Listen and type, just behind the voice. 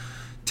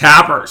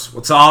Tappers,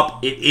 what's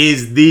up? It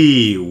is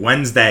the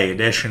Wednesday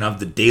edition of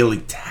the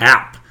Daily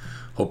Tap.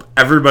 Hope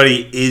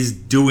everybody is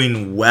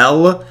doing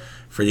well.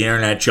 For the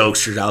internet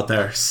jokesters out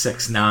there,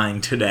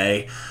 6'9"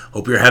 today.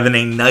 Hope you're having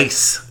a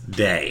nice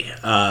day.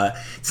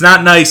 It's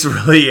not nice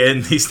really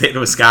in the state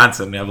of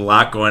Wisconsin. We have a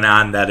lot going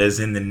on that is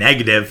in the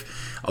negative.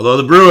 Although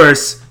the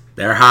Brewers,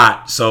 they're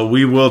hot. So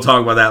we will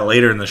talk about that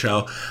later in the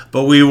show.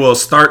 But we will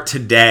start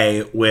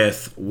today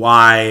with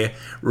why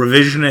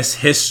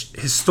revisionist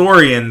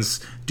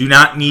historians do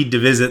not need to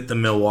visit the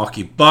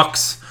Milwaukee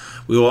Bucks.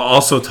 We will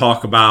also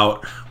talk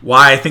about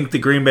why I think the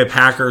Green Bay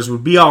Packers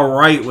would be all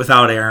right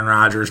without Aaron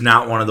Rodgers,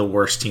 not one of the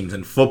worst teams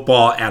in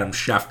football. Adam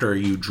Schefter,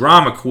 you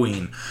drama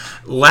queen.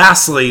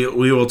 Lastly,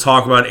 we will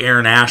talk about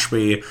Aaron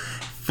Ashby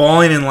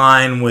falling in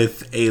line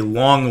with a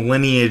long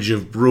lineage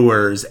of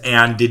Brewers,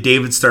 and did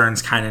David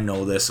Stearns kind of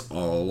know this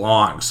all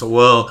along? So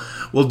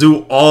we'll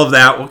do all of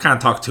that. We'll kind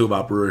of talk too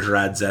about Brewers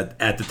Reds at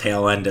the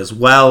tail end as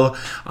well.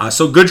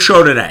 So good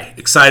show today.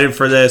 Excited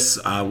for this.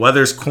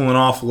 Weather's cooling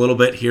off a little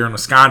bit here in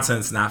Wisconsin.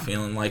 It's not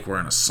feeling like we're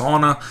in a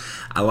sauna.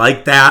 I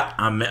like that.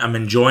 I'm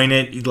enjoying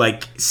it.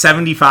 Like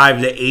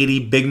 75 to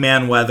 80 big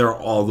man weather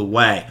all the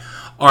way.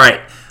 All right.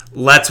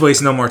 Let's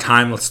waste no more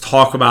time. Let's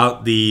talk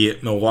about the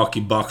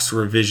Milwaukee Bucks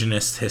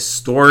revisionist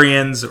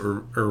historians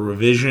or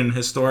revision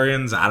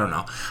historians. I don't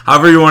know.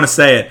 However you want to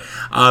say it.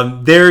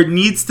 There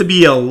needs to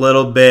be a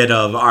little bit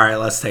of, all right,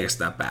 let's take a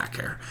step back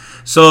here.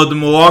 So the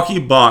Milwaukee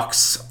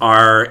Bucks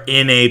are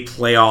in a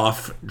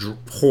playoff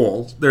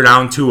hole. They're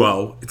down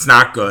 2-0. It's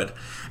not good.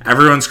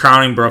 Everyone's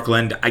crowning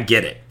Brooklyn. I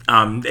get it.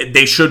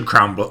 They should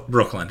crown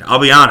Brooklyn. I'll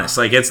be honest.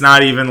 Like, it's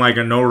not even like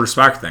a no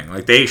respect thing.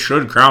 Like, they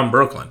should crown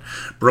Brooklyn.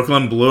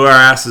 Brooklyn blew our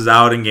asses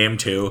out in game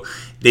 2.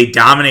 They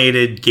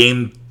dominated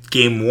game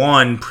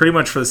 1 pretty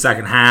much for the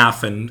second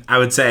half. And I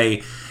would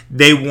say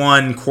they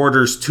won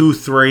quarters 2,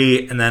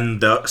 3, and then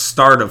the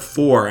start of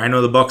 4. I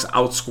know the Bucks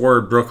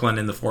outscored Brooklyn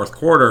in the fourth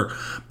quarter,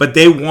 but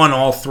they won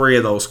all 3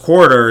 of those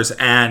quarters,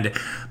 and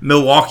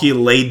Milwaukee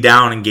laid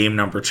down in game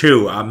number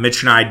 2.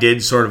 Mitch and I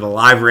did sort of a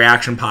live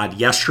reaction pod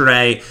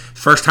yesterday.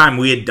 First time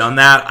we had done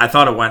that. I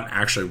thought it went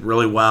actually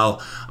really well.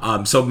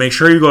 So make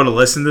sure you go to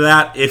listen to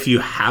that if you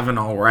haven't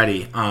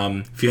already.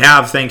 If you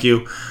have, thank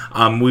you.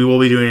 We will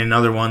be doing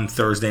another one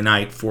Thursday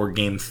night for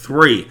game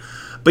 3.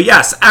 But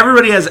yes,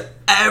 everybody has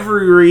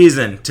every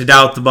reason to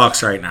doubt the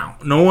Bucks right now.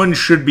 No one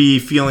should be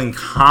feeling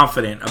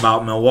confident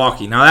about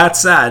Milwaukee. Now, that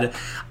said,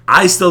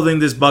 I still think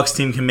this Bucks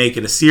team can make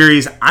it a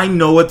series. I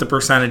know what the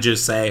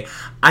percentages say.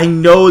 I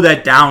know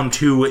that down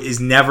 2 is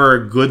never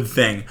a good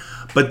thing.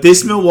 But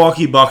this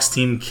Milwaukee Bucks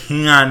team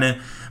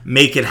can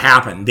make it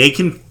happen.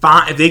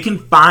 If they can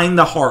find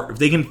the heart, if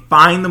they can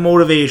find the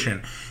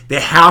motivation, they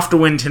have to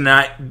win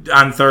tonight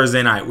on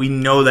Thursday night. We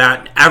know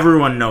that.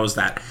 Everyone knows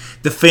that.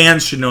 The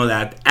fans should know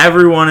that.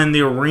 Everyone in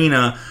the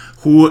arena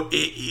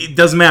it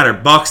doesn't matter.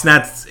 Bucks,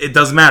 Nets, it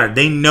doesn't matter.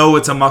 They know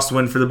it's a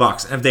must-win for the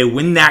Bucks. And if they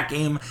win that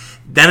game,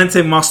 then it's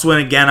a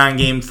must-win again on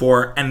Game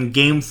 4. And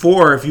Game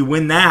 4, if you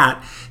win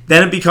that,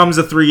 then it becomes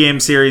a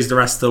 3-game series the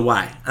rest of the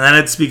way. And then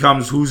it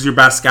becomes who's your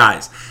best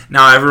guys.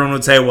 Now, everyone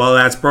would say, well,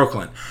 that's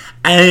Brooklyn.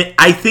 And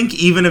I think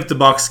even if the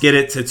Bucks get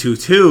it to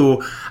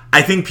 2-2,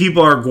 I think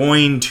people are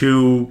going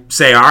to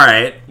say, all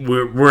right,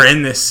 we're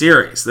in this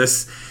series.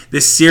 This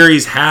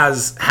series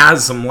has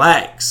some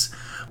legs.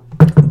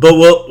 But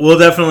we'll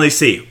definitely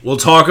see. We'll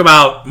talk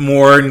about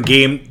more in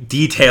game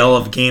detail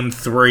of Game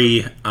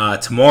 3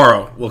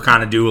 tomorrow. We'll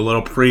kind of do a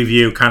little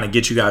preview, kind of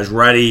get you guys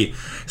ready,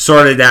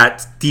 sort of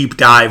that deep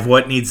dive,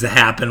 what needs to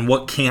happen,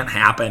 what can't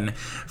happen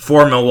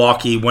for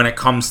Milwaukee when it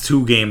comes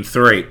to Game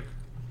 3.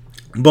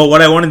 But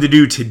what I wanted to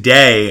do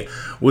today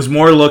was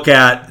more look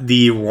at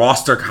the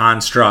roster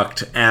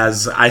construct,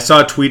 as I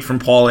saw a tweet from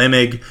Paul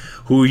Immig,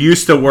 who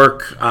used to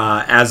work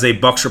as a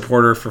Bucks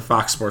reporter for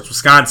Fox Sports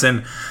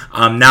Wisconsin.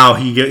 Now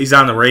he's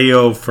on the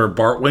radio for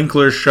Bart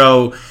Winkler's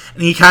show,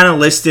 and he kind of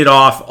listed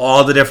off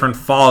all the different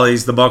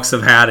follies the Bucks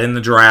have had in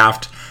the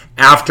draft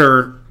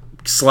after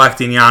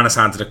selecting Giannis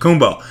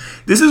Antetokounmpo.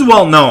 This is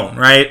well known,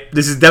 right?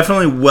 This is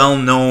definitely well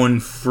known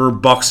for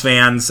Bucks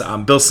fans.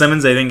 Bill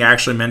Simmons, I think,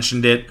 actually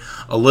mentioned it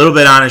a little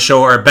bit on his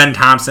show, or Ben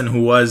Thompson,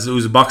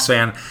 who's a Bucks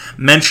fan,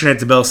 mentioned it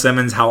to Bill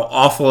Simmons how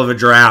awful of a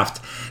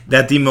draft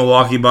that the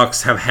Milwaukee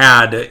Bucks have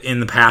had in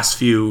the past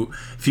few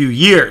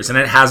years, and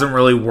it hasn't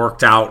really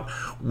worked out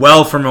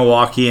well for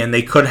Milwaukee, and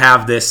they could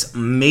have this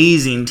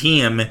amazing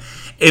team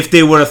if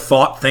they would have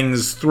thought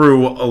things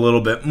through a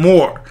little bit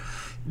more.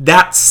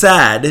 That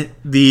said,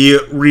 the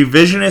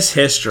revisionist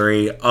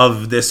history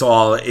of this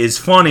all is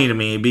funny to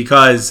me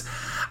because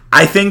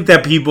I think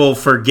that people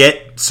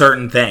forget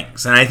certain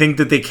things, and I think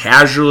that they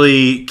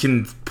casually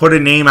can put a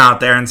name out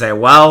there and say,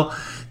 well,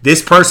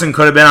 this person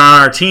could have been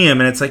on our team,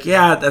 and it's like,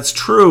 yeah, that's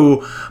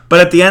true, but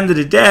at the end of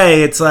the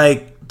day, it's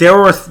like there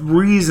were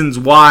reasons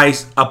why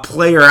a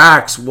player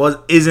X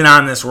isn't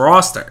on this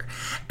roster,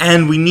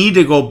 and we need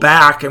to go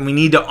back and we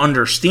need to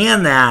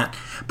understand that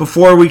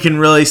before we can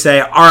really say,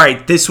 all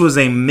right, this was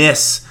a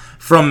miss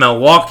from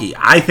Milwaukee.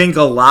 I think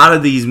a lot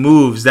of these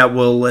moves that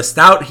we'll list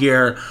out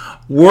here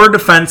were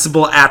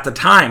defensible at the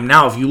time.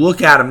 Now, if you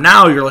look at them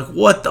now, you're like,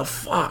 what the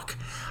fuck?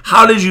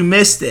 How did you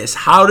miss this?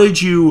 How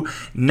did you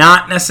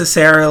not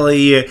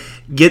necessarily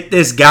get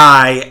this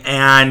guy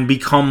and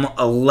become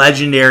a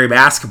legendary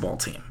basketball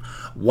team?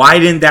 Why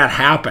didn't that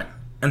happen?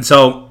 And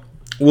so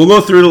we'll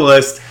go through the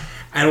list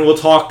and we'll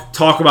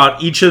talk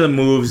about each of the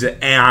moves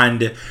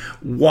and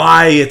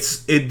why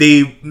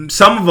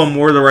some of them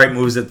were the right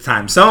moves at the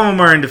time. Some of them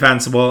are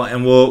indefensible,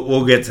 and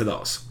we'll get to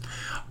those.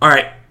 All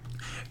right.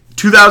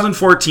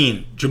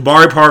 2014,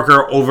 Jabari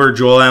Parker over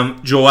Joel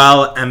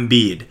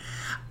Embiid.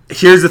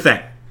 Here's the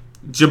thing.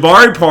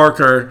 Jabari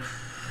Parker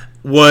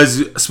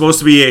was supposed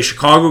to be a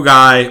Chicago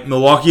guy.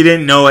 Milwaukee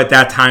didn't know at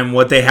that time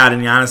what they had in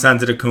Giannis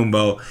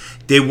Antetokounmpo.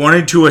 They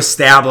wanted to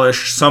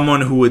establish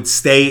someone who would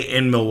stay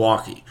in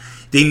Milwaukee.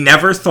 They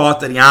never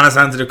thought that Giannis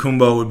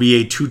Antetokounmpo would be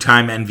a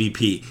two-time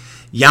MVP.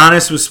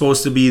 Giannis was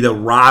supposed to be the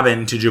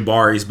Robin to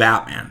Jabari's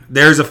Batman.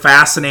 There's a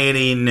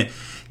fascinating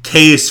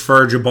case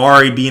for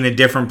Jabari being a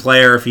different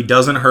player if he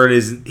doesn't hurt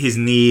his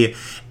knee,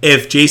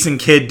 if Jason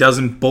Kidd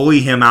doesn't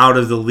bully him out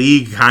of the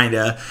league, kind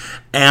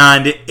of,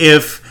 and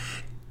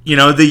if, you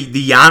know, the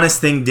Giannis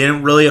thing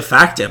didn't really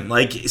affect him.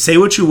 Like, say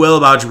what you will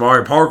about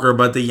Jabari Parker,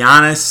 but the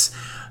Giannis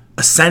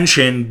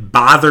ascension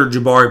bothered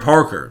Jabari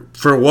Parker.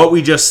 For what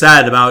we just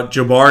said about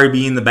Jabari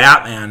being the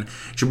Batman,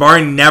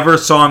 Jabari never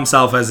saw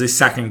himself as a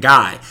second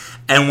guy.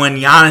 And when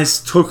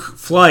Giannis took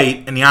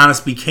flight and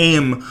Giannis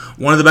became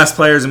one of the best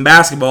players in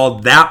basketball,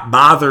 that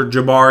bothered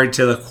Jabari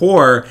to the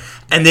core,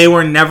 and they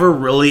were never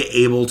really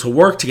able to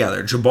work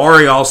together.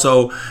 Jabari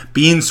also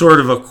being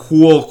sort of a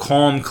cool,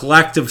 calm,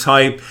 collective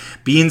type,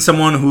 being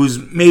someone who's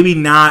maybe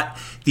not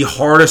the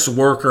hardest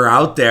worker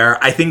out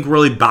there, I think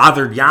really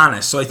bothered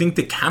Giannis. So I think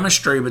the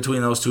chemistry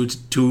between those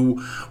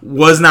two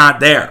was not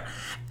there.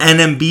 And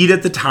Embiid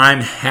at the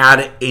time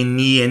had a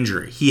knee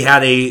injury. He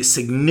had a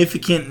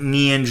significant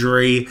knee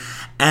injury,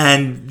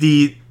 and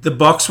the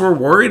Bucks were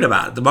worried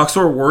about it. The Bucks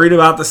were worried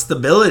about the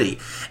stability.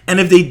 And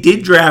if they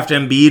did draft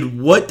Embiid,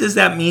 what does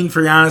that mean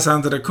for Giannis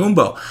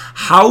Antetokounmpo?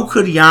 How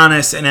could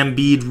Giannis and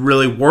Embiid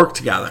really work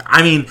together?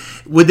 I mean,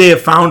 would they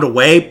have found a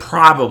way?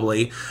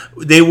 Probably.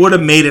 They would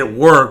have made it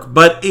work,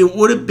 but it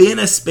would have been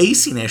a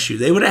spacing issue.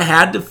 They would have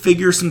had to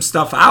figure some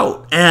stuff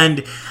out.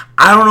 And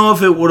I don't know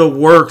if it would have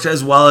worked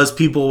as well as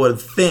people would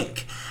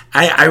think.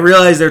 I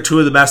realize they're two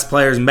of the best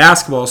players in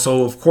basketball,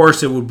 so of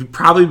course it would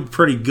probably be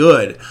pretty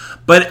good.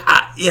 But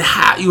you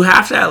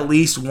have to at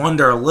least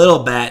wonder a little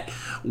bit,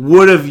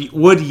 would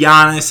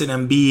Giannis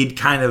and Embiid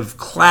kind of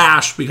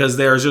clash because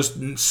there's just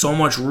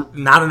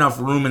not enough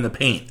room in the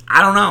paint?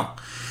 I don't know.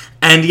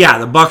 And yeah,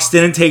 the Bucks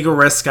didn't take a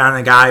risk on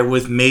a guy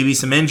with maybe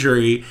some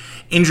injury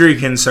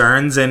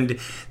concerns, and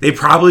they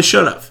probably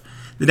should have.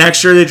 The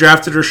next year they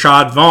drafted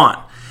Rashad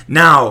Vaughn.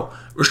 Now,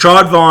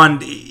 Rashad Vaughn,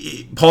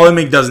 Paulie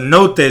Mick doesn't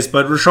note this,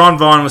 but Rashad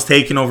Vaughn was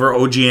taken over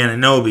OG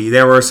Anunoby.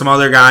 There were some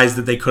other guys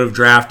that they could have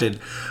drafted.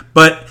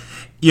 But,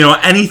 you know,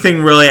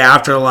 anything really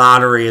after the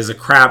lottery is a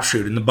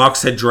crapshoot. And the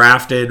Bucks had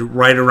drafted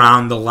right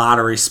around the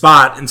lottery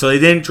spot. And so they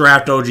didn't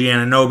draft OG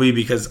Anunoby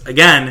because,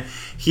 again,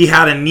 he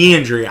had a knee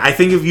injury. I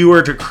think if you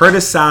were to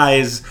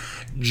criticize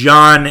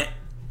John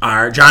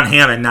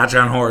Hammond, not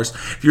John Horst,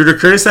 if you were to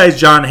criticize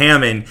John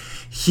Hammond,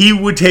 he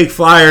would take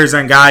flyers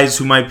on guys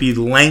who might be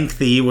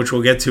lengthy, which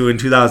we'll get to in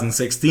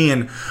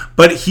 2016,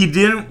 but he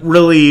didn't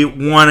really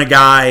want a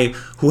guy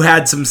who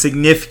had some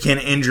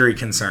significant injury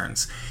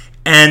concerns.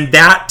 And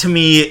that, to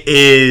me,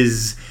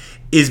 is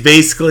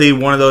basically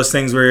one of those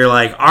things where you're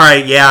like, all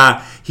right,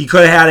 yeah, he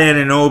could have had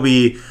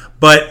Anunoby,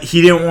 but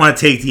he didn't want to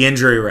take the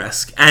injury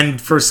risk. And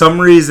for some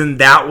reason,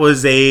 that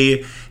was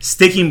a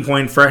sticking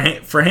point for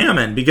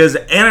Hammond, because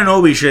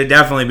Anunoby should have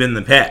definitely been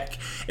the pick.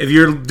 If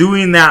you're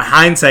doing that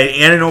hindsight,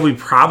 Anunoby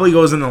probably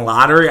goes in the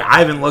lottery. I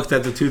haven't looked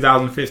at the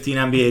 2015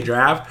 NBA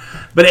draft,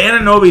 but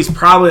Anunoby's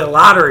probably a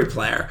lottery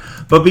player.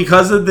 But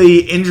because of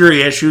the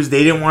injury issues,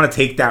 they didn't want to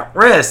take that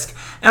risk.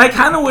 And I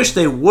kind of wish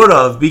they would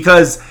have,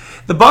 because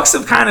the Bucks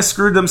have kind of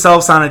screwed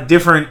themselves on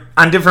different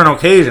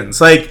occasions.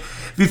 Like,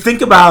 if you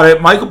think about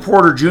it, Michael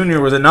Porter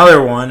Jr. was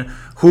another one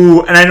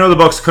who, and I know the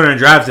Bucks couldn't have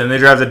drafted him. They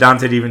drafted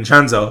Dante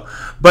DiVincenzo.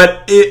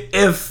 But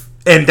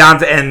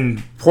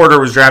and Porter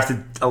was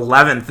drafted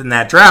 11th in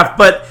that draft.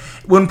 But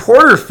when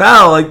Porter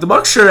fell, like, the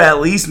Bucks should have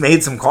at least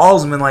made some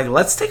calls and been like,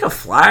 let's take a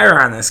flyer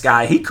on this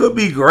guy. He could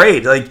be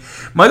great. Like,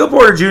 Michael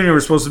Porter Jr.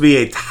 was supposed to be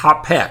a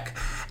top pick.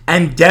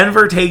 And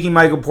Denver taking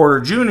Michael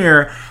Porter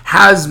Jr.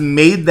 has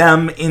made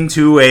them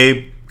into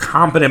a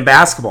competent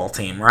basketball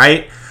team,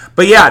 right?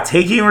 But yeah,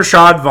 taking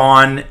Rashad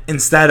Vaughn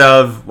instead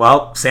of,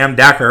 well, Sam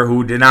Decker,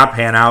 who did not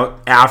pan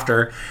out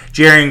after,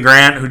 Jerian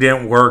Grant, who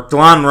didn't work.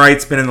 DeLon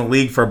Wright's been in the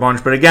league for a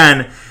bunch, but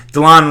again,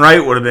 DeLon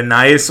Wright would have been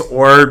nice,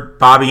 or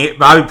Bobby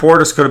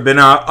Portis could have been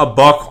a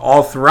buck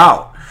all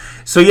throughout.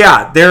 So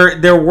yeah,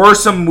 there were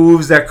some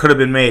moves that could have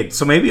been made.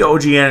 So maybe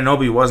OG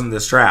Anunoby wasn't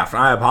this draft.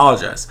 I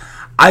apologize.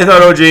 I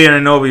thought OG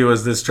Anunoby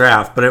was this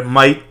draft, but it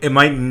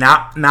might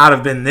not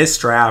have been this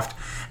draft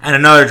and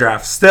another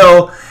draft.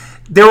 Still,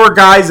 there were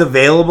guys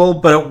available,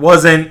 but it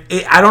wasn't.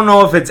 I don't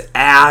know if it's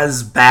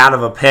as bad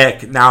of a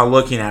pick now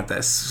looking at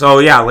this. So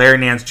yeah, Larry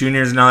Nance Jr.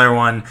 is another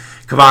one.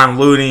 Kevon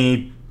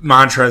Looney,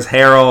 Montrezl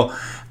Harrell.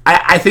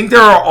 I think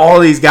there are all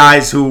these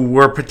guys who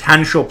were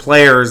potential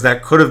players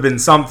that could have been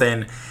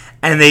something,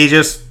 and they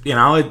just,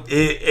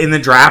 in the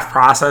draft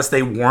process,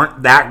 they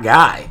weren't that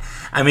guy.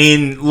 I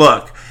mean,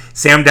 look,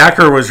 Sam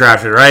Decker was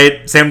drafted,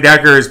 right? Sam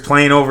Decker is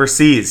playing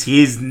overseas.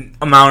 He's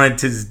amounted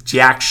to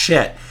jack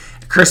shit.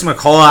 Chris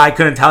McCullough, I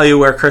couldn't tell you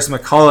where Chris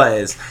McCullough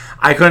is.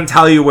 I couldn't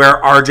tell you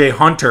where RJ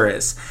Hunter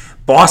is.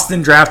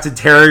 Boston drafted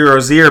Terry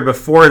Rozier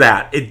before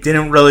that. It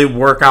didn't really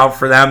work out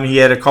for them. He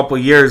had a couple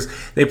years.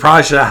 They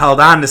probably should have held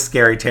on to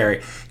Scary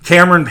Terry.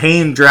 Cameron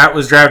Payne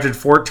was drafted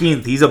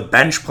 14th. He's a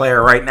bench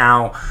player right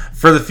now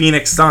for the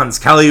Phoenix Suns.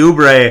 Kelly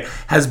Oubre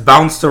has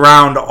bounced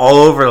around all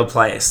over the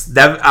place.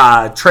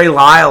 Trey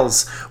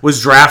Lyles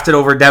was drafted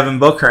over Devin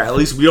Booker. At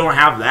least we don't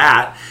have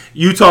that.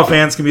 Utah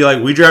fans can be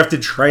like, we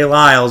drafted Trey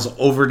Lyles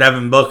over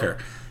Devin Booker.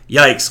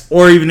 Yikes.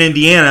 Or even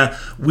Indiana,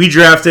 we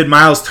drafted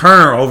Miles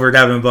Turner over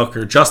Devin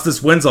Booker,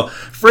 Justice Winslow.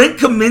 Frank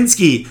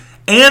Kaminsky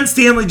and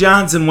Stanley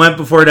Johnson went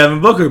before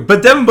Devin Booker,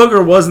 but Devin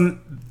Booker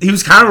he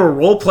was kind of a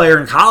role player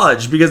in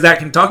college because that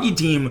Kentucky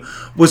team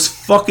was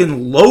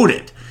fucking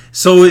loaded.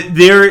 So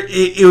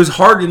it was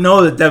hard to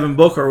know that Devin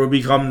Booker would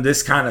become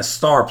this kind of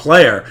star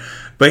player.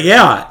 But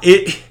yeah,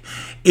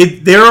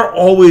 there are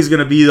always going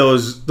to be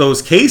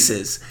those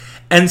cases.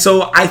 And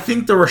so I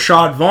think the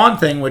Rashad Vaughn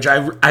thing, which I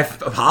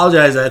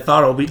apologize, I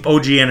thought OG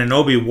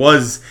Anunoby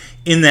was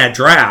in that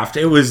draft.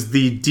 It was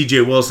the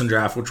DJ Wilson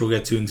draft, which we'll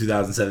get to in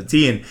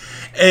 2017.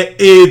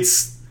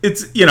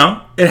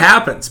 It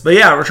happens. But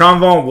yeah,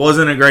 Rashad Vaughn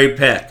wasn't a great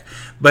pick.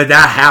 But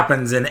that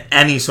happens in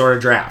any sort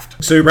of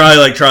draft. So you're probably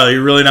like, Charlie,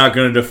 you're really not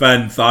going to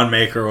defend Thon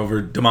Maker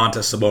over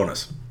Domantas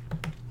Sabonis.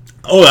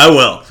 Oh, I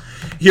will.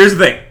 Here's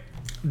the thing.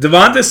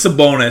 Domantas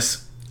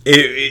Sabonis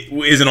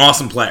is an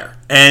awesome player.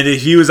 And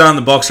if he was on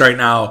the Bucks right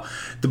now,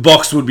 the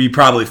Bucks would be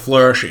probably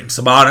flourishing.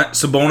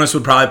 Sabonis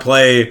would probably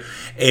play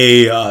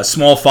a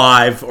small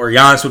 5, or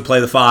Giannis would play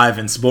the 5,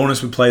 and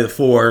Sabonis would play the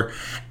 4.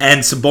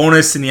 And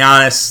Sabonis and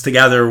Giannis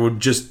together would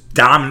just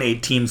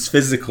dominate teams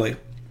physically.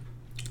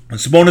 And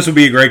Sabonis would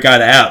be a great guy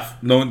to have.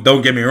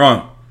 Don't get me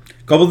wrong.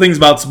 A couple things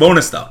about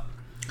Sabonis, though.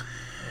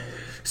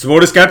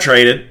 Sabonis got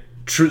traded.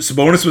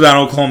 Sabonis was on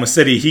Oklahoma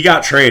City. He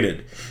got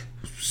traded.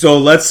 So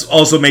let's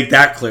also make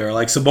that clear.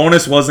 Like,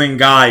 Sabonis wasn't a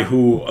guy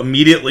who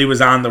immediately was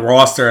on the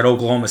roster at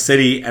Oklahoma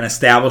City and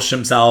established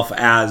himself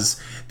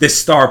as this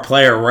star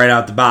player right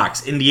out the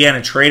box. Indiana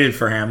traded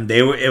for him.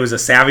 It was a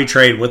savvy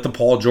trade with the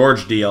Paul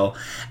George deal,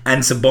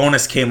 and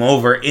Sabonis came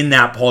over in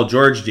that Paul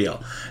George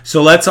deal.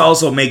 So let's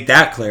also make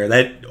that clear,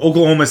 that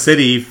Oklahoma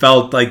City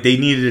felt like they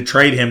needed to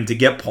trade him to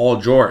get Paul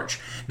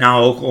George.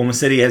 Now, Oklahoma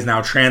City has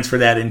now transferred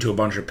that into a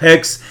bunch of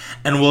picks,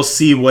 and we'll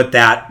see what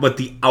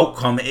the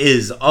outcome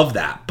is of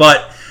that.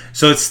 But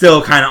so it's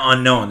still kind of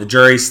unknown. The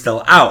jury's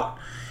still out.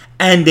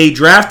 And they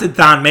drafted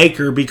Thon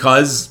Maker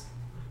because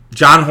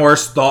John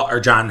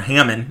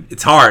Hammond,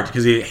 it's hard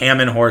because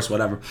Hammond, Horst,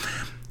 whatever.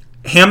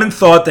 Hammond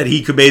thought that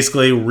he could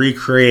basically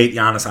recreate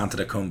Giannis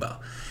Antetokounmpo.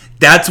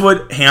 That's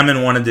what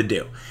Hammond wanted to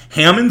do.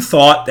 Hammond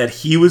thought that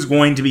he was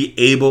going to be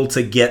able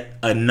to get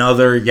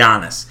another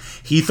Giannis.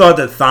 He thought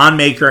that Thon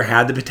Maker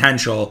had the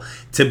potential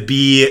to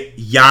be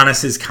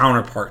Giannis's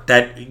counterpart,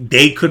 that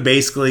they could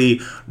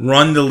basically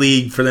run the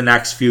league for the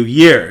next few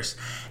years.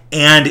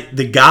 And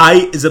the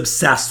guy is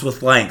obsessed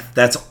with length.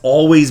 That's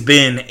always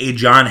been a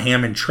John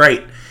Hammond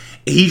trait.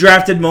 He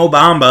drafted Mo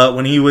Bamba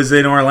when he was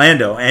in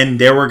Orlando, and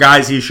there were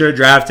guys he should have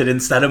drafted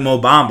instead of Mo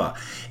Bamba.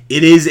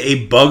 It is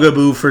a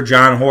bugaboo for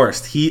John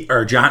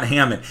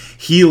Hammond.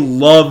 He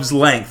loves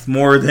length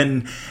more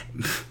than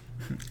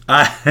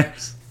I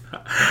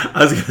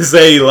was gonna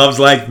say he loves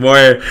length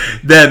more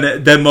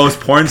than most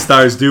porn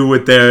stars do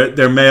with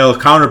their male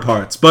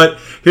counterparts. But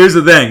here's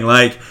the thing,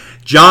 like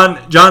John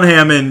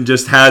Hammond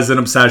just has an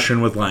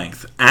obsession with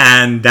length,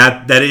 and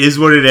that is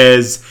what it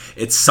is.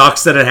 It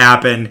sucks that it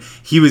happened.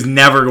 He was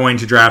never going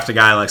to draft a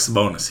guy like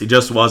Sabonis. He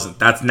just wasn't.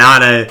 It's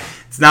not a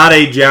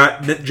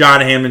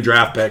John Hammond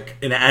draft pick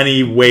in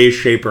any way,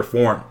 shape, or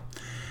form.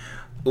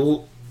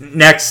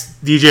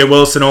 Next, DJ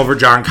Wilson over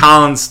John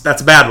Collins.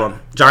 That's a bad one.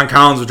 John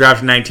Collins was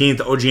drafted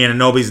 19th. OG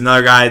Anunoby's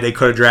another guy they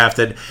could have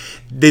drafted.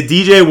 The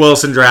DJ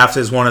Wilson draft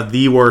is one of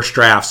the worst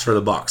drafts for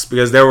the Bucks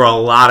because there were a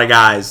lot of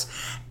guys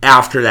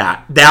after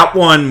that. That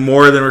one,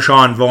 more than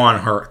Rashad Vaughn,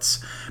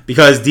 hurts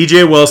because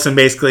DJ Wilson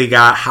basically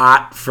got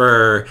hot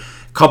for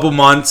a couple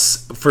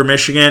months for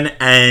Michigan,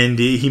 and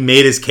he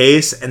made his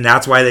case, and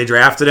that's why they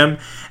drafted him,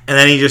 and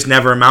then he just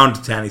never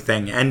amounted to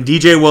anything. And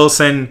DJ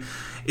Wilson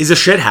is a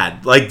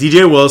shithead. Like,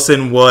 DJ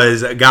Wilson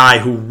was a guy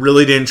who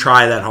really didn't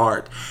try that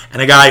hard,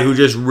 and a guy who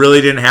just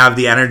really didn't have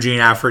the energy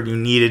and effort you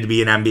needed to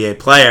be an NBA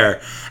player,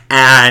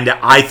 and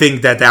I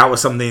think that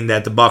was something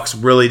that the Bucks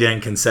really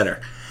didn't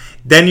consider.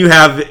 Then you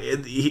have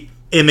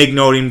Imig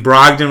noting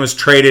Brogdon was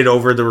traded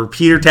over the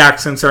repeater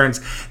tax concerns.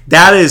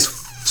 That is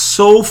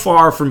so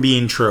far from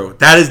being true.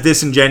 That is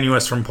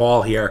disingenuous from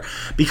Paul here,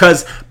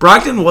 because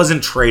Brogdon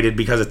wasn't traded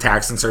because of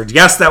tax and surge.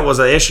 Yes, that was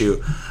an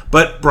issue,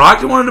 but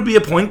Brogdon wanted to be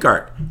a point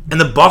guard, and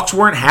the Bucks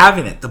weren't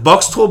having it. The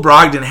Bucks told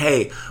Brogdon,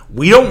 hey,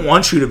 we don't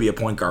want you to be a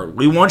point guard.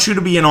 We want you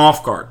to be an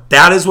off guard.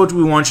 That is what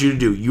we want you to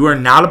do. You are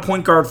not a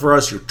point guard for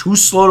us. You're too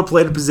slow to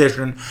play the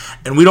position,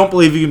 and we don't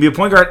believe you can be a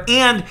point guard.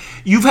 And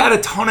you've had a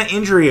ton of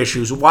injury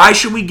issues. Why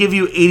should we give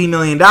you $80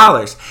 million?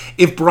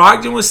 If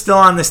Brogdon was still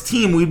on this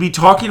team, we'd be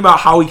talking about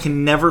how he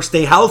can never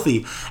stay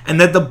healthy and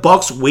that the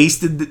Bucks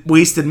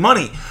wasted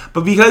money.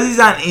 But because he's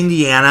on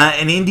Indiana,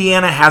 and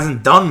Indiana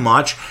hasn't done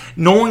much,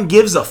 no one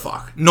gives a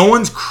fuck. No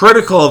one's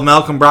critical of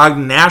Malcolm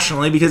Brogdon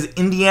nationally because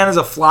Indiana's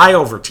a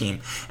flyover team.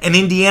 And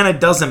Indiana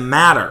doesn't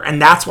matter.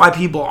 And that's why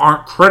people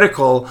aren't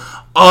critical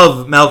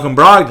of Malcolm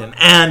Brogdon.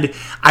 And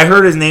I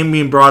heard his name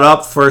being brought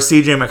up for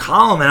CJ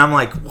McCollum, and I'm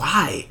like,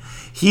 why?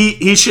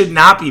 He should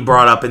not be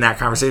brought up in that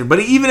conversation.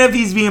 But even if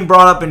he's being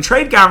brought up in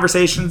trade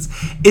conversations,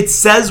 it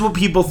says what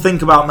people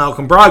think about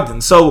Malcolm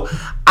Brogdon. So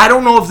I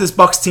don't know if this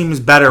Bucks team is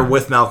better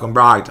with Malcolm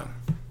Brogdon.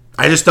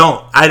 I just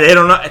don't. I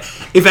don't know.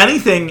 If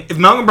anything, if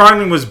Malcolm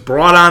Brogdon was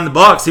brought on the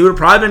Bucks, he would have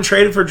probably been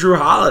traded for Drew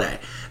Holiday.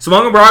 So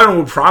Malcolm Brogdon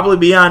would probably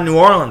be on New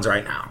Orleans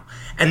right now.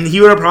 And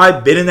he would have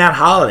probably been in that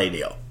Holiday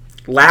deal.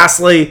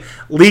 Lastly,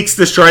 leaks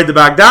destroyed the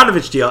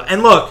Bogdanovich deal.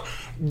 And look,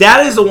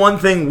 that is the one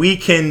thing we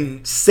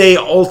can say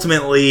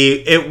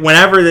ultimately,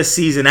 whenever this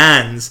season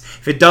ends,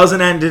 if it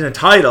doesn't end in a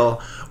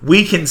title,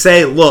 we can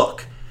say,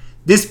 look,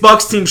 this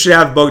Bucks team should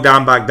have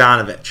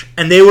Bogdanovich.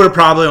 And they would have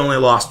probably only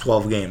lost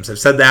 12 games. I've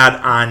said that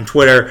on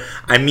Twitter.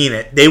 I mean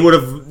it. They would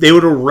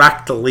have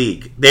wrecked the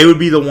league. They would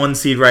be the 1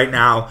 seed right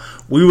now.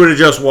 We would have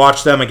just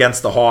watched them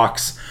against the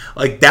Hawks.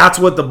 Like, that's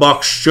what the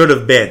Bucks should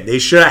have been. They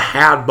should have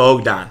had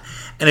Bogdan.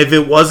 And if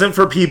it wasn't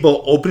for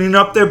people opening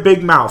up their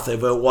big mouth,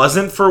 if it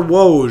wasn't for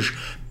Woj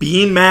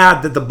being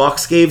mad that the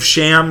Bucks gave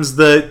Shams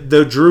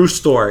the Drew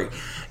story,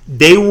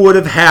 they would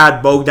have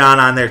had Bogdan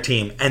on their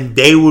team, and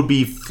they would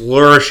be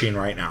flourishing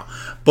right now.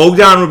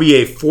 Bogdan would be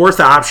a fourth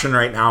option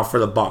right now for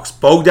the Bucks.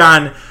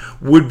 Bogdan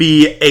would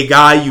be a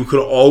guy you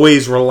could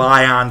always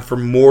rely on for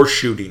more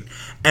shooting,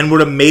 and would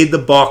have made the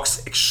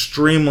Bucks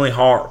extremely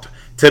hard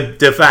to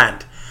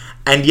defend.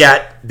 And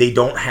yet, they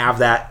don't have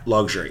that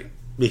luxury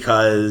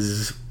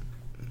because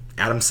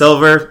Adam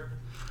Silver,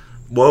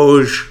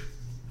 Woj,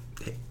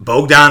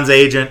 Bogdan's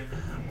agent,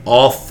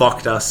 all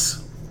fucked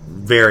us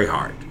very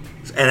hard.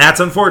 And that's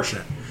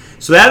unfortunate.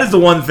 So that is the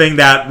one thing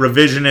that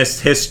revision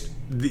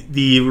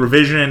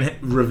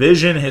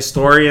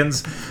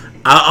historians,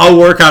 I'll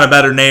work on a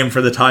better name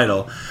for the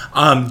title.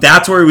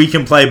 That's where we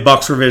can play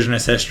Bucks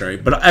revisionist history.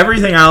 But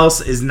everything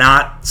else is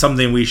not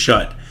something we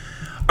should.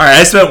 All right,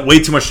 I spent way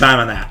too much time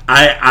on that.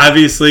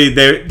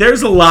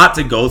 There's a lot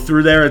to go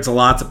through there. It's a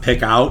lot to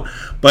pick out,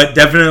 but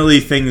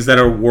definitely things that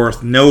are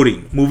worth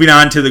noting. Moving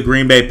on to the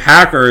Green Bay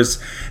Packers,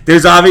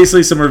 there's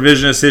obviously some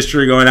revisionist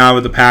history going on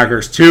with the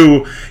Packers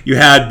too. You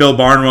had Bill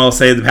Barnwell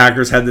say the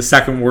Packers had the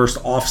second worst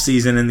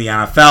offseason in the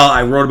NFL.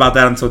 I wrote about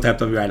that on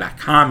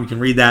SoTapWI.com. You can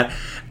read that.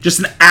 Just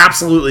an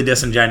absolutely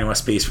disingenuous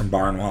piece from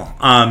Barnwell.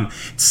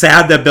 It's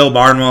sad that Bill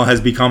Barnwell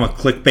has become a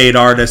clickbait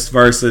artist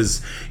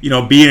versus,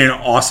 being an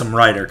awesome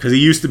writer, because he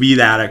used to be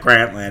that at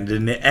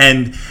Grantland,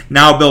 and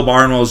now Bill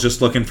Barnwell is just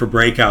looking for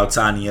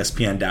breakouts on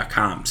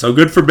ESPN.com. So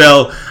good for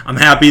Bill. I'm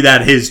happy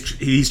that he's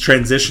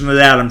transitioned to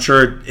that. I'm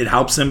sure it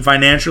helps him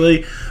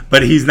financially,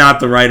 but he's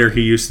not the writer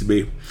he used to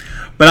be.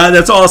 But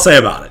that's all I'll say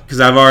about it, because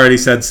I've already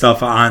said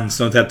stuff on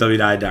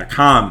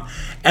StoneTapWI.com.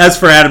 As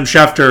for Adam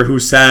Schefter, who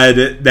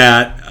said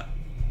that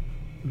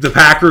the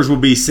Packers will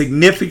be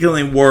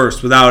significantly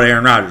worse without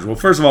Aaron Rodgers. Well,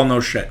 first of all, no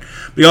shit.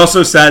 But he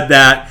also said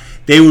that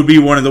they would be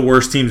one of the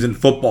worst teams in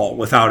football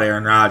without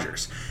Aaron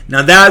Rodgers.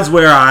 Now, that's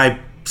where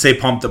I say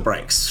pump the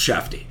brakes,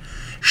 Shefty.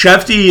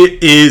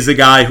 Shefty is a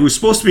guy who's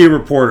supposed to be a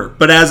reporter.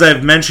 But as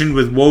I've mentioned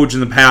with Woj in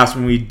the past,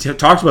 when we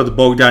talked about the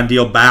Bogdan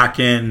deal back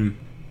in,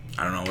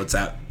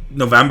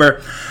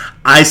 November,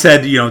 I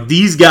said,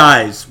 these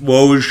guys,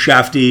 Woj,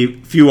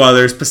 Shefty, a few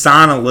others,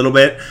 Passan a little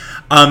bit,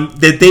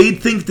 that they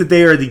think that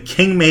they are the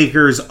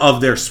kingmakers of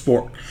their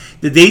sport.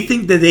 That they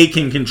think that they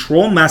can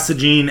control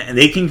messaging and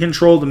they can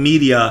control the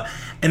media,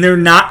 and they're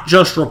not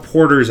just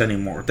reporters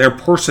anymore. They're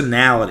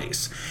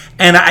personalities.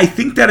 And I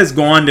think that has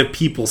gone to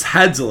people's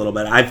heads a little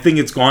bit. I think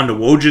it's gone to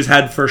Woj's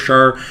head for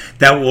sure,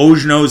 that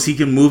Woj knows he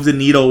can move the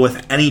needle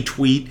with any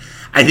tweet.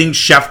 I think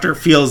Schefter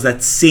feels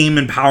that same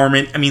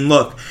empowerment. I mean,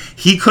 look,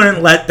 he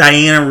couldn't let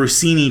Diana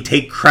Rossini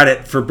take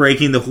credit for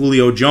breaking the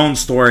Julio Jones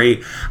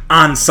story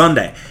on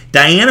Sunday.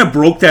 Diana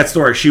broke that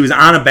story. She was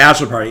on a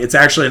bachelor party. It's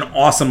actually an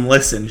awesome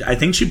listen. I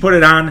think she put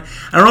it on,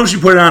 I don't know if she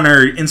put it on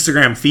her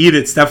Instagram feed.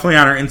 It's definitely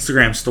on her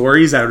Instagram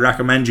stories. I would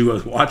recommend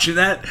you watching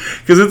that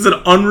because it's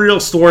an unreal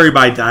story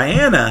by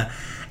Diana.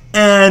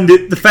 And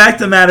the fact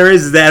of the matter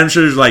is that Adam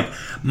Schefter's like,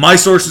 my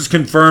sources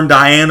confirmed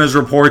Diana's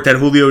report that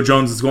Julio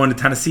Jones is going to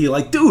Tennessee.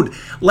 Like, dude,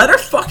 let her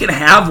fucking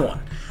have one.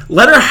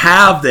 Let her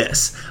have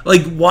this.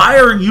 Like, why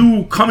are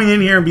you coming in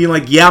here and being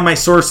like, yeah, my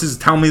sources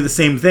tell me the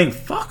same thing?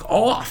 Fuck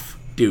off,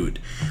 dude.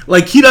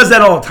 Like, he does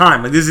that all the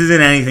time. Like, this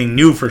isn't anything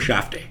new for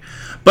Shefty.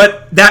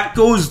 But that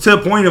goes to the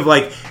point of,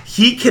 like,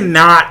 he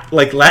cannot,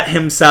 like, let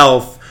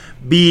himself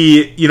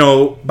be,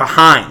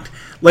 behind.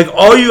 Like,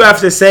 all you have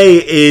to say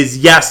is,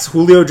 yes,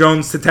 Julio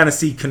Jones to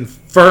Tennessee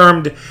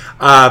confirmed.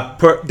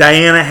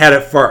 Diana had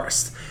it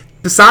first.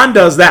 Passan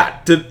does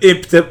that.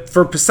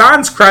 For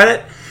Passan's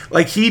credit,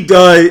 like, he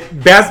does,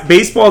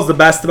 baseball is the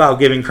best about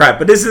giving credit,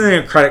 but this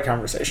isn't a credit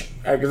conversation.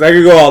 Because I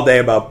could go all day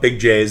about Big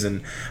J's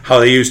and how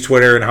they use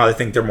Twitter and how they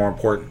think they're more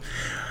important.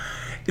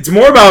 It's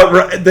more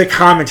about the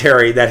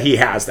commentary that he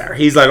has there.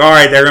 He's like, all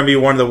right, they're going to be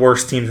one of the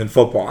worst teams in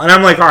football. And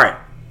I'm like, all right,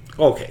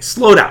 okay,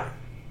 slow down.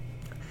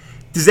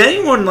 Does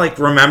anyone, like,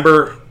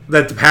 remember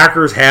that the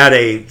Packers had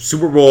a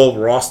Super Bowl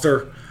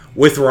roster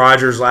with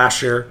Rodgers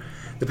last year?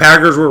 The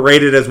Packers were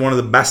rated as one of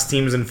the best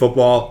teams in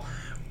football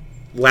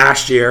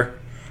last year.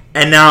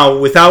 And now,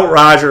 without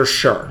Rodgers,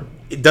 sure.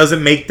 It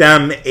doesn't make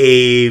them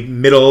a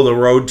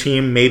middle-of-the-road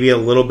team, maybe a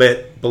little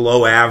bit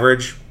below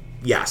average.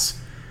 Yes.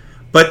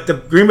 But the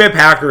Green Bay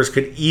Packers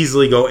could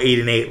easily go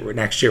 8-8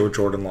 next year with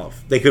Jordan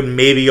Love. They could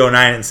maybe go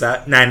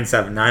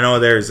 9-7. I know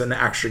there's an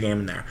extra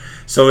game in there,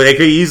 so they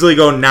could easily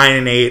go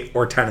 9-8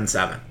 or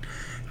 10-7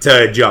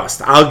 to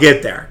adjust. I'll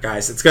get there,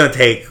 guys. It's going to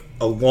take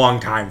a long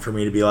time for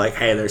me to be like,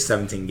 hey, there's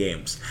 17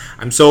 games.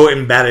 I'm so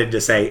embedded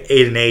to say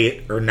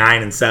 8-8 or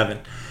 9-7.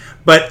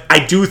 But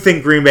I do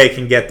think Green Bay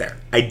can get there.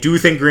 I do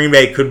think Green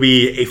Bay could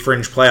be a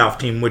fringe playoff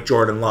team with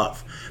Jordan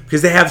Love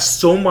because they have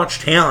so much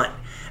talent.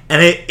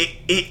 And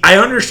I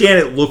understand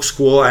it looks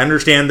cool. I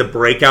understand the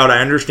breakout.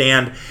 I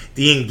understand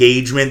the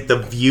engagement, the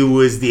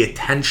views, the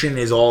attention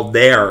is all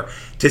there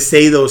to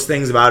say those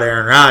things about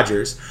Aaron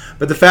Rodgers.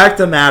 But the fact of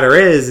the matter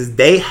is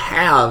they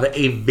have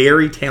a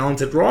very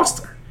talented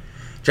roster.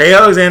 Jay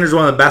Alexander is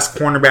one of the best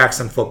cornerbacks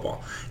in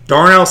football.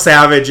 Darnell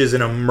Savage is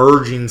an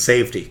emerging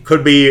safety.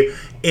 Could be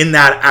in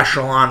that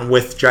echelon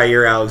with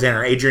Jair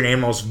Alexander. Adrian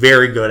Amos,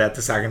 very good at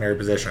the secondary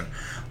position.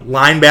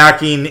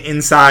 Linebacking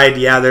inside,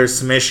 yeah, there's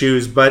some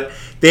issues, but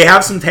they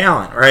have some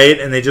talent, right?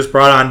 And they just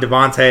brought on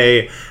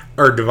Devontae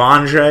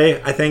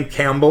I think,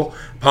 Campbell.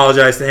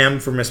 Apologize to him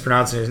for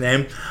mispronouncing his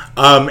name.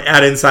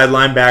 At inside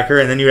linebacker.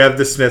 And then you have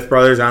the Smith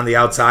brothers on the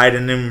outside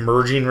and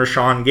emerging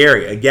Rashawn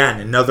Gary. Again,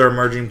 another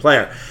emerging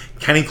player.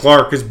 Kenny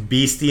Clark is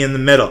beastie in the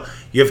middle.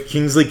 You have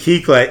Kingsley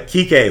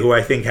Kike, who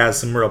I think has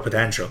some real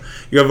potential.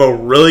 You have a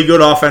really good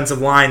offensive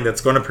line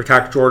that's going to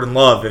protect Jordan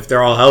Love if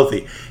they're all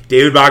healthy.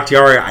 David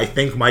Bakhtiari, I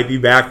think, might be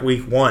back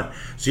week 1.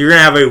 So you're going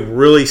to have a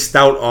really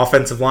stout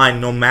offensive line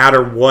no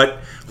matter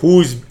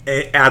who's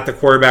at the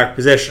quarterback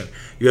position.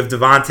 You have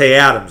Devontae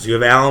Adams. You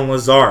have Alan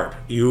Lazard.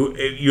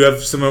 You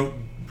have some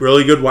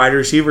really good wide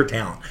receiver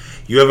talent.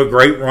 You have a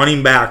great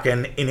running back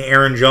in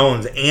Aaron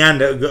Jones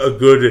and a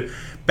good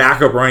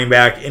backup running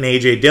back in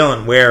A.J.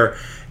 Dillon, where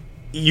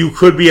you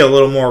could be a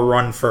little more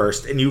run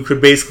first, and you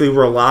could basically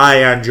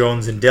rely on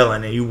Jones and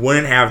Dillon, and you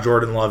wouldn't have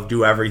Jordan Love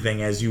do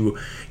everything as you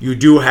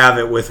do have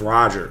it with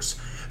Rodgers.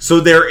 So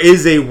there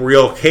is a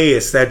real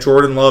case that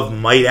Jordan Love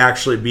might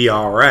actually be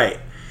all right.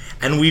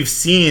 And we've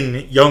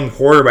seen young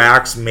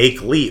quarterbacks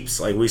make leaps.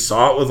 Like we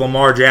saw it with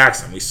Lamar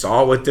Jackson. We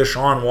saw it with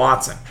Deshaun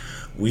Watson.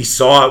 We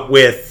saw it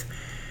with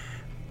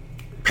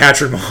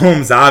Patrick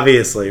Mahomes,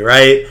 obviously,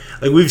 right?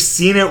 Like we've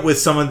seen it with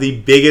some of the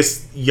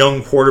biggest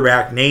young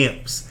quarterback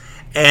names.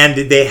 And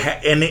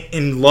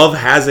and Love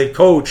has a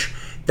coach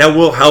that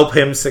will help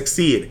him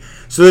succeed.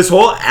 So this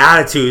whole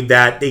attitude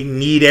that they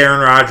need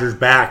Aaron Rodgers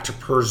back to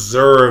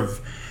preserve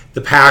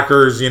the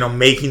Packers,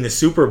 making the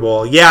Super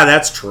Bowl, yeah,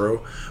 that's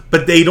true.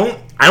 But I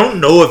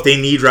don't know if they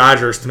need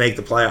Rodgers to make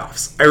the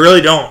playoffs. I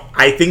really don't.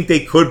 I think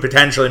they could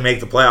potentially make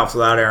the playoffs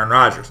without Aaron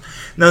Rodgers.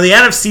 Now, the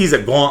NFC is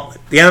a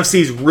gauntlet. The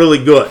NFC is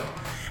really good.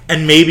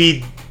 And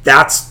maybe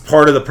that's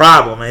part of the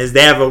problem, is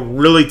they have a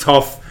really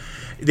tough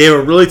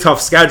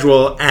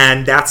schedule,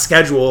 and that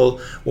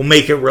schedule will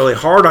make it really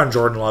hard on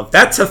Jordan Love.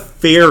 That's a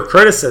fair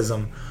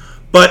criticism,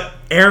 but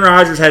Aaron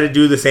Rodgers had to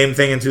do the same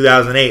thing in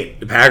 2008.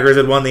 The Packers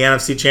had won the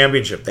NFC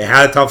Championship. They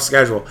had a tough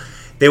schedule.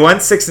 They went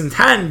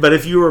 6-10, but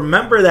if you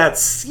remember that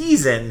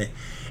season,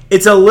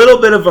 it's a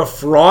little bit of a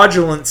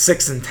fraudulent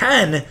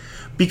 6-10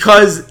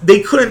 because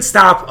they couldn't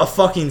stop a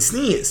fucking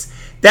sneeze.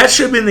 That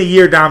should have been the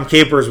year Dom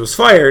Capers was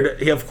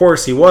fired. Of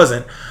course, he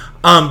wasn't.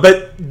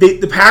 But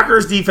the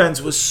Packers'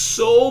 defense was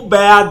so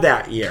bad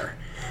that year,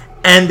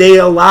 and they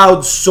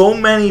allowed so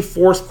many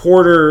fourth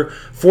quarter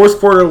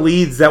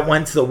leads that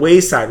went to the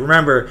wayside.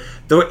 Remember,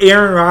 the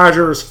Aaron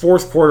Rodgers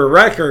fourth quarter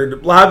record, a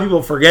lot of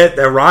people forget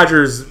that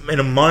Rodgers, in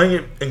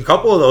a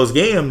couple of those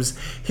games,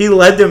 he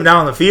led them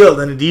down the field,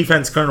 and the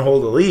defense couldn't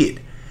hold the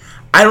lead.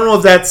 I don't know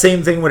if that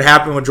same thing would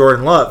happen with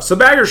Jordan Love. So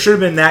Packers should have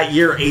been that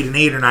year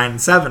 8-8 or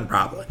 9-7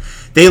 probably.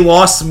 They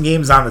lost some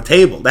games on the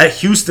table. That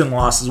Houston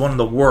loss is one of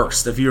the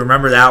worst. If you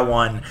remember that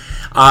one,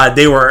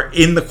 they were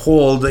in the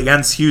cold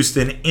against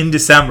Houston in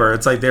December.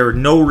 It's like there was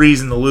no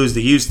reason to lose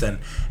to Houston,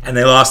 and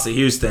they lost to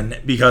Houston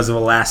because of a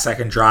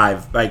last-second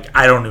drive. Like,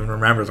 I don't even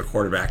remember the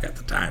quarterback at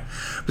the time.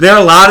 But there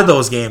are a lot of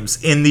those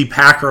games in the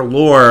Packer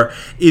lore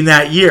in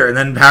that year. And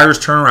then Packers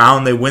turn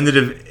around, they win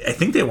I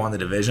think they won the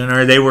division,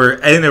 or I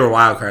think they were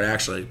wild card,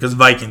 actually, because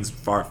Vikings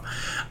far.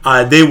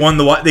 They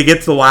get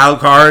to the wild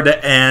card,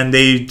 and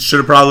they should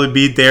have probably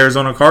beat the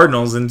Arizona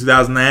Cardinals in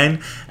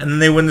 2009, and then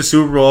they win the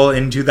Super Bowl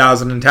in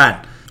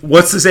 2010.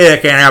 What's to say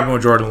that can't happen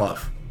with Jordan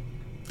Love?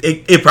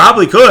 It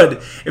probably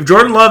could. If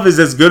Jordan Love is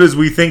as good as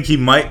we think he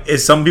might,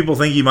 as some people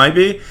think he might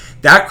be,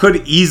 that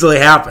could easily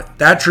happen.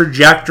 That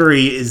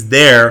trajectory is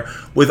there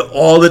with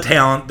all the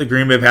talent the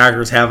Green Bay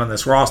Packers have on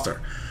this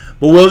roster.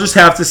 But we'll just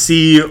have to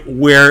see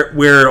where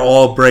it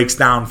all breaks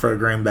down for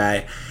Green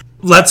Bay.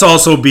 Let's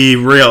also be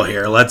real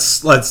here.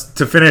 Let's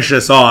to finish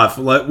this off.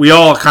 We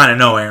all kind of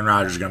know Aaron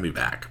Rodgers is going to be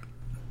back.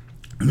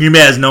 Green Bay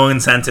has no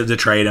incentive to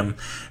trade him.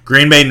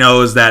 Green Bay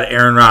knows that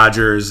Aaron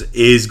Rodgers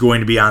is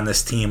going to be on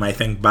this team, I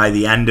think, by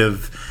end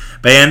of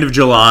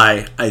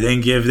July. I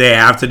think if they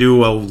have to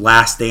do a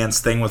last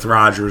dance thing with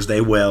Rodgers,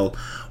 they will.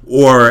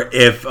 Or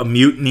if a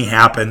mutiny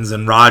happens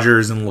and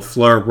Rodgers and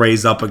LaFleur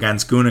raise up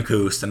against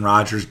Gutekunst and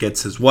Rodgers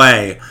gets his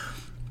way,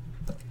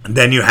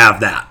 then you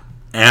have that.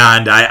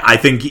 And I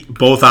think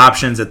both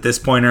options at this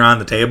point are on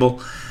the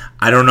table.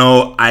 I don't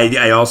know.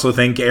 I also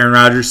think Aaron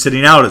Rodgers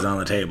sitting out is on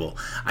the table.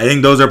 I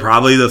think those are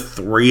probably the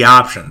three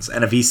options.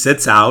 And if he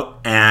sits out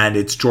and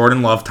it's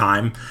Jordan Love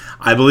time,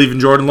 I believe in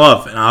Jordan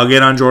Love. And I'll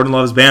get on Jordan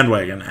Love's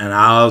bandwagon. And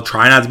I'll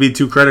try not to be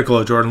too critical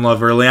of Jordan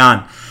Love early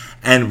on.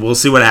 And we'll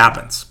see what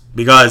happens.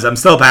 Because I'm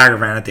still a Packer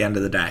fan at the end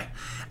of the day.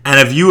 And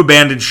if you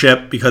abandon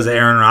ship because of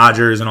Aaron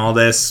Rodgers and all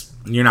this,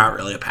 you're not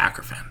really a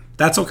Packer fan.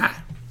 That's okay.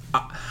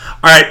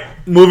 All right,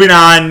 moving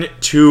on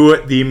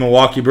to the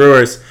Milwaukee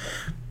Brewers.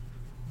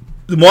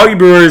 The Milwaukee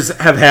Brewers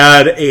have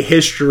had a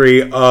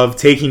history of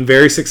taking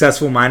very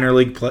successful minor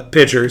league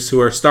pitchers who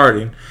are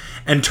starting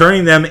and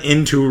turning them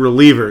into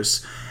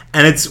relievers.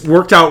 And it's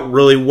worked out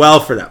really well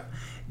for them.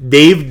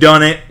 They've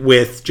done it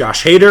with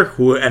Josh Hader,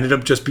 who ended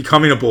up just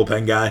becoming a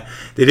bullpen guy.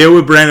 They did it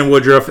with Brandon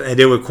Woodruff, and they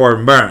did it with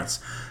Corbin Burns.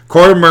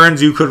 Corbin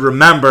Burns, you could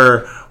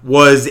remember,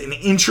 was an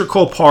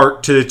integral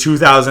part to the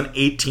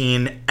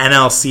 2018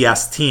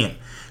 NLCS team.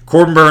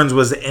 Corbin Burns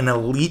was an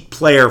elite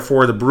player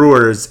for the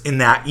Brewers in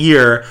that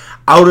year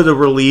out of the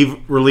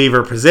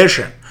reliever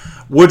position.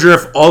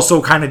 Woodruff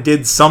also kind of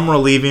did some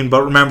relieving,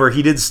 but remember,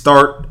 he did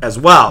start as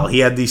well. He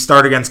had the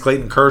start against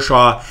Clayton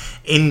Kershaw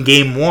in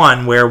Game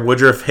 1 where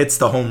Woodruff hits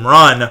the home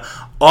run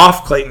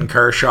off Clayton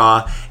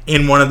Kershaw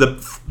in one of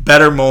the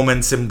better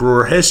moments in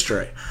Brewer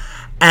history.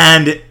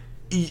 And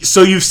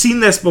so you've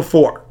seen this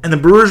before, and the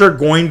Brewers are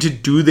going to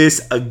do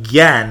this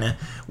again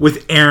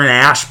with Aaron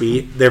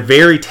Ashby, their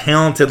very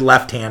talented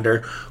left-hander,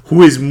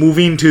 who is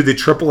moving to the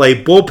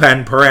AAA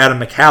bullpen per Adam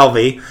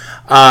McCalvy,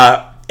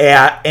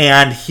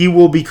 and he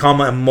will become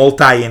a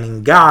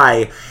multi-inning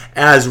guy,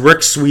 as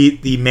Rick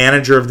Sweet, the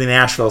manager of the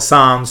Nashville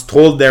Sounds,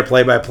 told their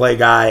play-by-play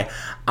guy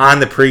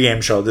on the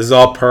pregame show. This is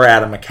all per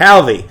Adam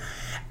McCalvy.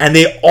 And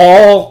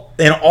all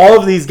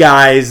of these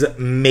guys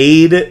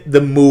made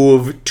the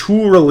move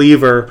to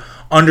reliever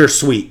under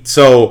Sweet.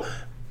 So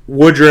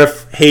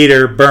Woodruff,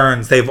 Hader,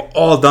 Burns, they've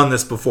all done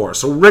this before.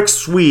 So Rick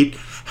Sweet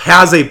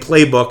has a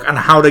playbook on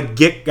how to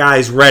get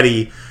guys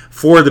ready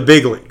for the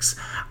big leagues.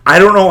 I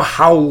don't know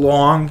how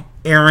long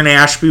Aaron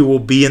Ashby will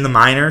be in the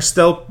minors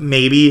still,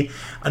 maybe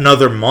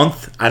another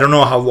month. I don't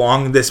know how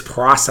long this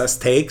process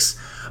takes,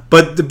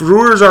 but the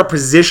Brewers are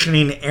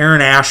positioning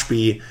Aaron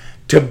Ashby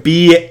to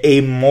be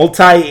a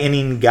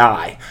multi-inning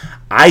guy.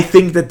 I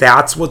think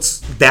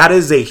that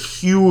is a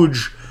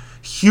huge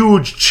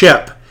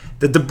chip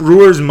that the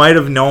Brewers might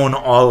have known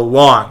all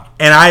along.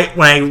 And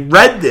when I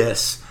read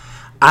this,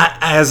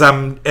 as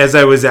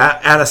I was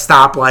at a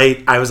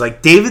stoplight, I was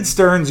like, David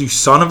Stearns, you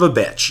son of a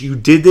bitch, you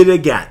did it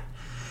again.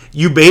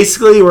 You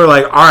basically were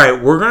like, all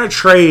right, we're going to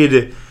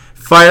trade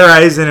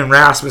Feyereisen and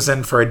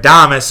Rasmussen for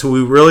Adames, who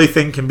we really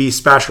think can be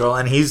special.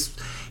 And he's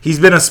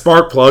been a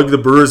spark plug. The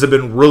Brewers have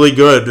been really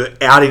good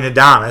adding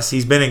Adames.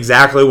 He's been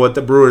exactly what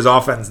the Brewers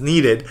offense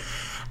needed.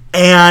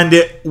 And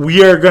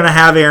we are going to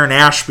have Aaron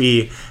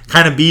Ashby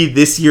kind of be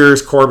this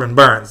year's Corbin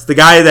Burns. The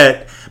guy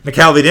that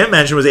McCalvy didn't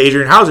mention was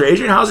Adrian Hauser.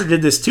 Adrian Hauser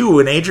did this too,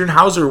 and Adrian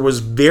Hauser was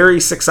very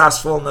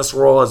successful in this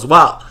role as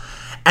well.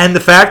 And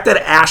the fact that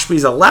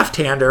Ashby's a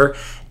left-hander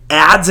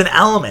adds an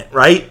element,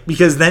 right?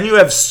 Because then you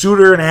have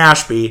Suter and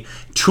Ashby,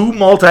 two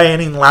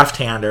multi-inning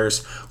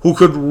left-handers who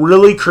could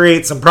really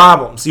create some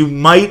problems. You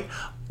might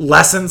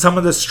lessen some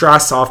of the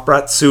stress off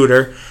Brent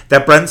Suter,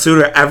 that Brent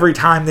Suter, every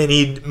time they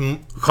need a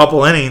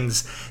couple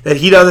innings, that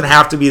he doesn't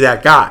have to be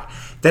that guy.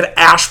 That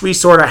Ashby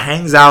sort of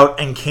hangs out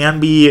and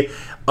can be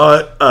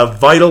a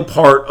vital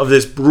part of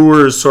this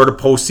Brewers sort of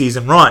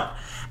postseason run.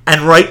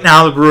 And right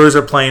now the Brewers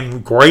are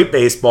playing great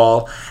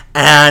baseball,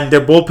 and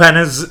their bullpen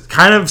is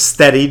kind of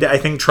steadied. I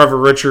think Trevor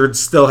Richards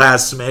still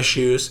has some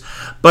issues,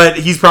 but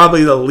he's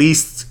probably the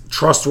least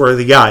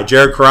trustworthy guy.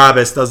 Jared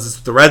Carrabis does this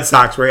with the Red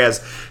Sox, where he has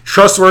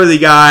trustworthy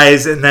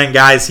guys and then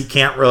guys he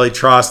can't really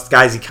trust,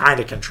 guys he kind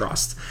of can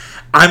trust.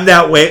 I'm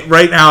that way.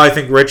 Right now I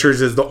think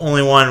Richards is the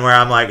only one where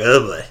I'm like,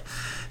 oh boy.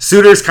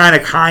 Suter's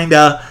kind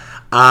of.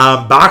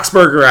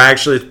 Boxberger I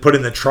actually put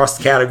in the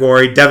trust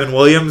category. Devin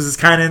Williams is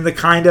kind of in the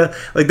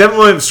like Devin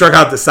Williams struck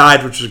out the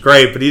side, which was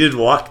great, but he did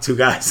walk 2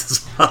 guys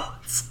as well.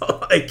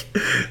 So it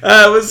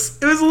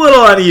was a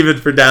little uneven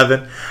for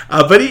Devin,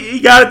 but he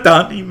got it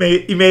done. He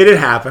made it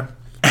happen.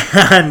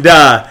 And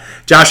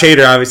Josh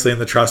Hader obviously in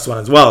the trust one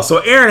as well. So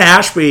Aaron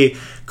Ashby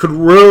could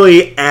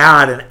really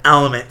add an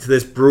element to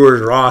this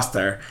Brewers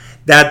roster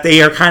that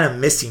they are kind of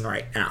missing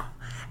right now.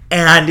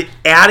 And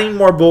adding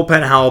more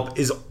bullpen help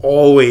is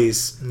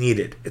always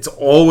needed. It's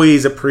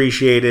always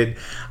appreciated.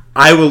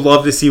 I would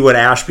love to see what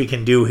Ashby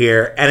can do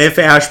here. And if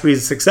Ashby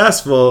is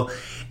successful,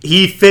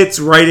 he fits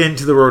right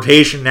into the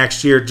rotation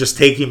next year, just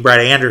taking Brett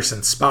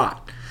Anderson's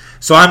spot.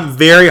 So I'm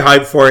very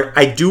hyped for it.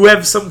 I do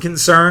have some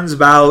concerns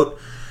about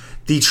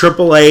the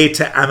AAA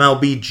to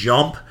MLB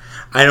jump.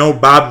 I know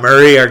Bob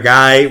Murray, our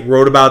guy,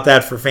 wrote about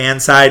that for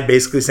Fanside,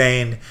 basically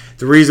saying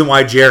the reason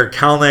why Jared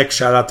Kelenic,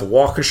 shout out to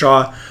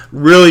Waukesha,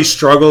 really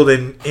struggled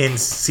in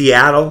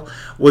Seattle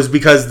was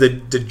because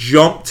the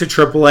jump to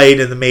AAA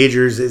to the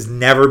majors has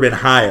never been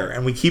higher.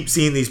 And we keep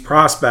seeing these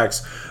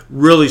prospects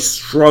really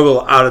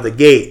struggle out of the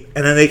gate.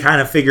 And then they kind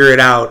of figure it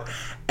out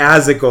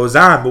as it goes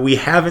on. But we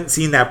haven't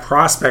seen that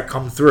prospect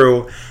come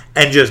through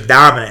and just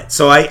dominate.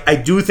 So I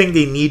do think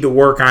they need to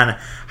work on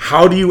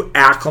how do you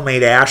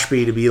acclimate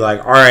Ashby to be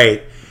like, all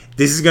right,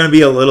 this is going to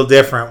be a little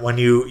different when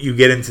you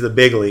get into the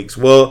big leagues.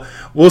 We'll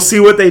see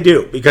what they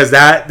do, because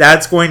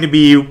that's going to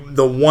be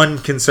the one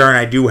concern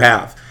I do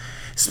have.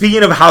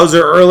 Speaking of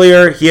Hauser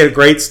earlier, he had a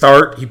great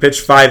start. He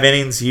pitched 5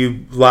 innings.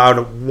 He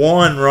allowed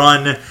 1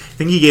 run. I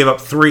think he gave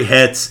up 3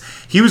 hits.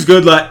 He was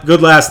good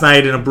last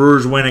night in a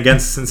Brewers win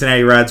against the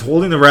Cincinnati Reds.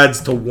 Holding the Reds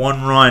to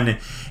 1 run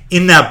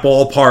in that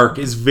ballpark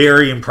is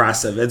very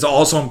impressive. It's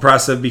also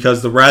impressive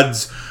because the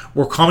Reds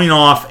were coming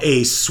off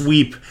a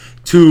sweep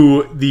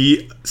to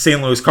the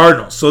St. Louis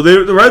Cardinals. So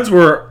the Reds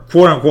were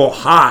quote-unquote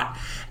hot,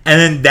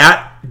 and then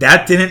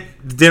that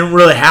didn't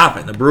really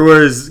happen. The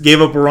Brewers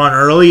gave up a run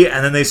early,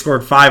 and then they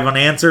scored 5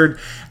 unanswered,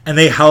 and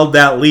they held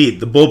that lead.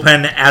 The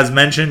bullpen, as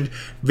mentioned,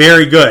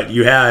 very good.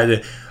 You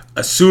had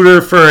a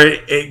Suter for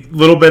a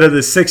little bit of the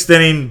 6th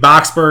inning.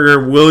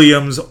 Boxberger,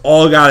 Williams,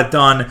 all got it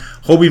done.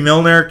 Hobie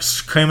Milner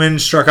came in,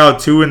 struck out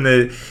 2 in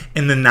the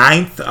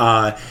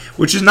 9th,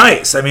 which is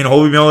nice. I mean,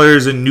 Hobie Milner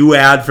is a new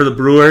ad for the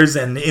Brewers,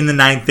 and in the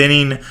 9th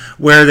inning,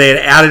 where they had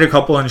added a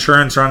couple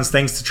insurance runs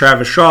thanks to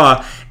Travis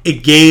Shaw,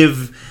 it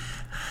gave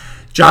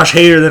Josh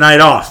Hader the night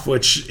off,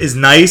 which is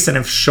nice. And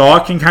if Shaw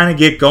can kind of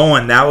get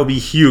going, that would be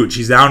huge.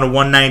 He's down to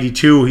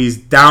 192. He's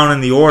down in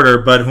the order,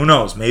 but who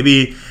knows?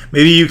 Maybe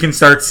you can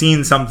start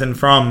seeing something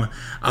from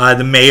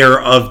the mayor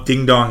of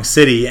Ding Dong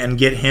City and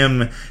get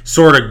him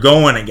sort of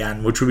going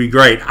again, which would be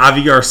great.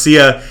 Avi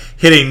Garcia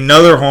hit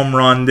another home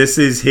run. This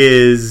is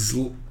his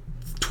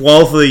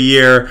 12th of the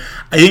year.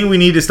 I think we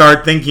need to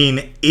start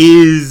thinking,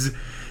 is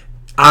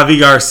Avi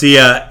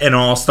Garcia an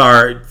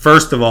all-star,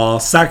 first of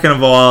all? Second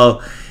of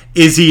all,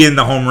 is he in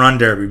the home run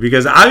derby?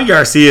 Because Avi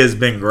Garcia has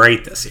been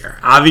great this year.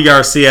 Avi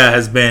Garcia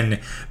has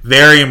been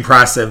very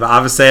impressive.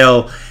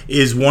 Avisale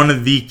is one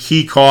of the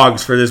key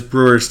cogs for this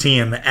Brewers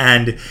team,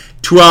 and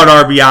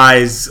 2-out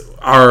RBIs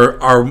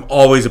are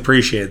always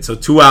appreciated. So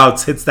 2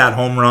 outs, hits that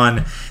home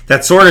run.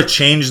 That sort of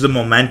changed the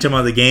momentum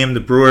of the game. The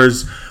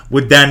Brewers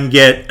would then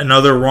get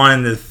another run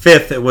in the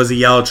 5th. It was a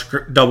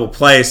Yelich double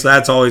play, so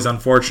that's always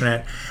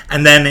unfortunate.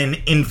 And then an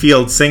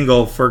infield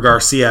single for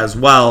Garcia as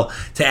well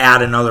to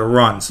add another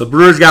run. So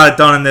Brewers got it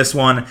done in this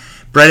one.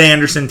 Brett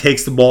Anderson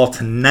takes the ball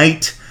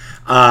tonight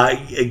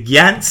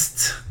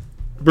against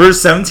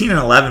Brewers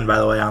 17-11, by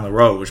the way, on the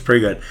road, which is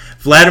pretty good.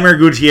 Vladimir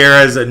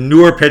Gutierrez, a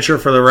newer pitcher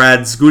for the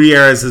Reds.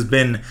 Gutierrez has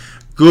been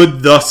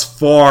good thus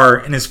far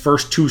in his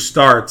first 2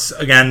 starts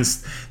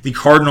against the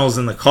Cardinals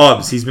and the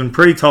Cubs. He's been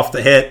pretty tough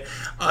to hit.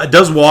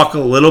 Does walk a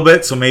little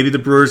bit, so maybe the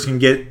Brewers can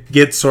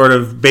get sort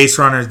of base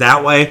runners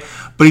that way.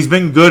 But he's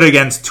been good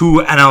against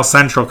 2 NL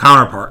Central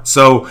counterparts.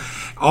 So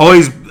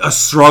always a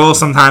struggle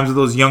sometimes with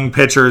those young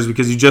pitchers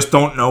because you just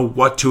don't know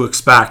what to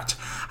expect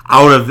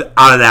out of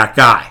that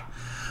guy.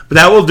 But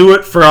that will do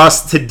it for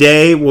us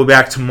today. We'll be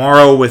back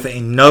tomorrow with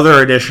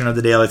another edition of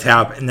the Daily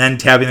Tap, and then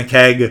tapping the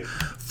keg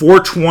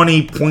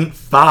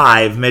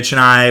 420.5. Mitch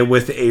and I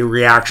with a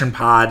reaction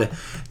pod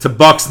to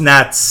Bucks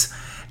Nets.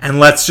 And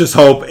let's just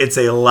hope it's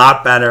a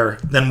lot better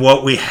than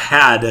what we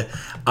had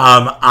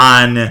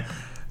on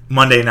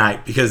Monday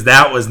night, because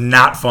that was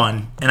not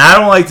fun. And I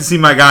don't like to see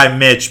my guy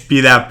Mitch be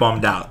that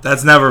bummed out.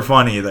 That's never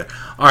fun either.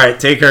 All right,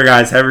 take care,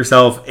 guys. Have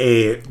yourself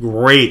a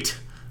great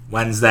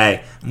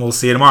Wednesday, and we'll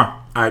see you tomorrow.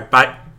 All right, bye.